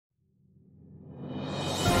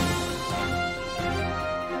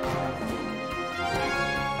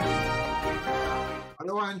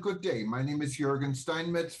and good day. My name is Jürgen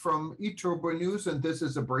Steinmetz from eTurboNews, and this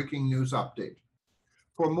is a breaking news update.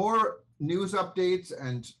 For more news updates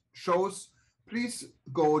and shows, please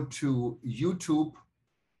go to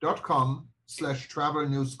youtube.com/travel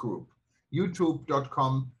news group.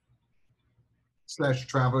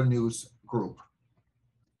 youtube.com/travel news group.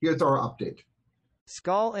 Here's our update.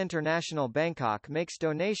 Skål International Bangkok makes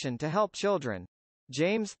donation to help children.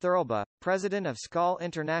 James Thirlba, president of Skål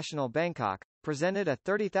International Bangkok, presented a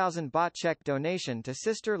 30,000 baht check donation to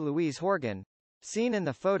Sister Louise Horgan, seen in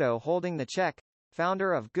the photo holding the check,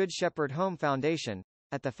 founder of Good Shepherd Home Foundation,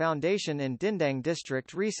 at the foundation in Dindang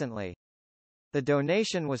district recently. The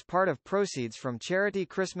donation was part of proceeds from charity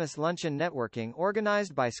Christmas luncheon networking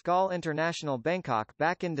organized by Skål International Bangkok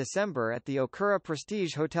back in December at the Okura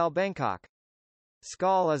Prestige Hotel Bangkok.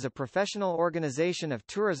 Skål is a professional organization of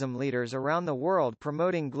tourism leaders around the world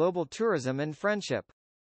promoting global tourism and friendship.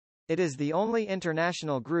 It is the only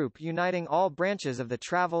international group uniting all branches of the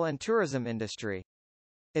travel and tourism industry.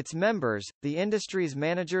 Its members, the industry's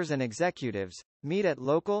managers and executives, meet at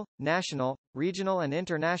local, national, regional and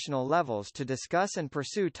international levels to discuss and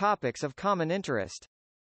pursue topics of common interest.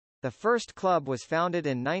 The first club was founded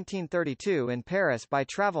in 1932 in Paris by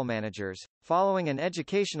travel managers, following an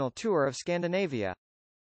educational tour of Scandinavia.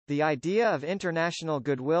 The idea of international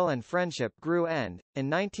goodwill and friendship grew and, in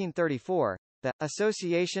 1934, the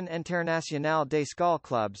Association Internationale des Skål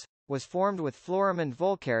Clubs was formed with Florimond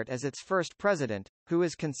Volkert as its first president, who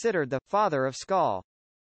is considered the father of Skål.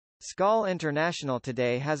 Skål International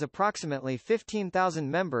today has approximately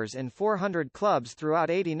 15,000 members in 400 clubs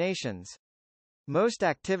throughout 80 nations. Most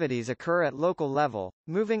activities occur at local level,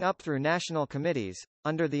 moving up through national committees,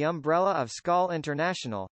 under the umbrella of Skål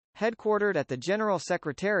International, headquartered at the General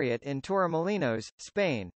Secretariat in Torremolinos,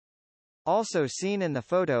 Spain. Also seen in the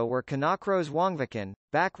photo were Kanakros Wongvikan,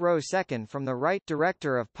 back row second from the right,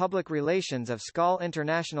 Director of Public Relations of Skål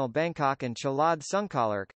International Bangkok, and Chalad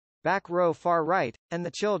Sungkalark, back row far right, and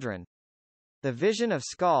the children. The vision of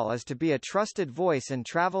Skål is to be a trusted voice in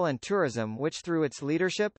travel and tourism which through its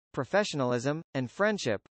leadership, professionalism, and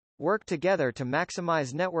friendship, work together to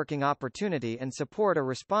maximize networking opportunity and support a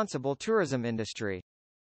responsible tourism industry.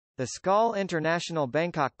 The Skål International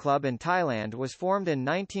Bangkok Club in Thailand was formed in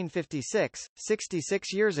 1956,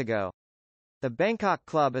 66 years ago. The Bangkok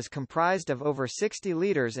Club is comprised of over 60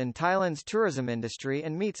 leaders in Thailand's tourism industry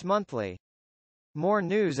and meets monthly. More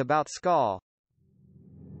news about Skål.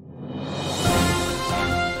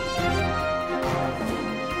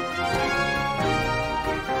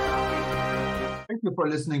 Thank you for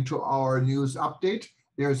listening to our news update.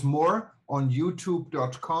 There's more on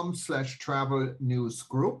youtube.com/travel news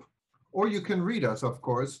group, or you can read us, of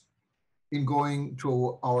course, in going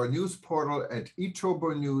to our news portal at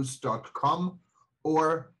eTurboNews.com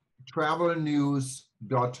or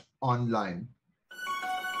travelnews.online.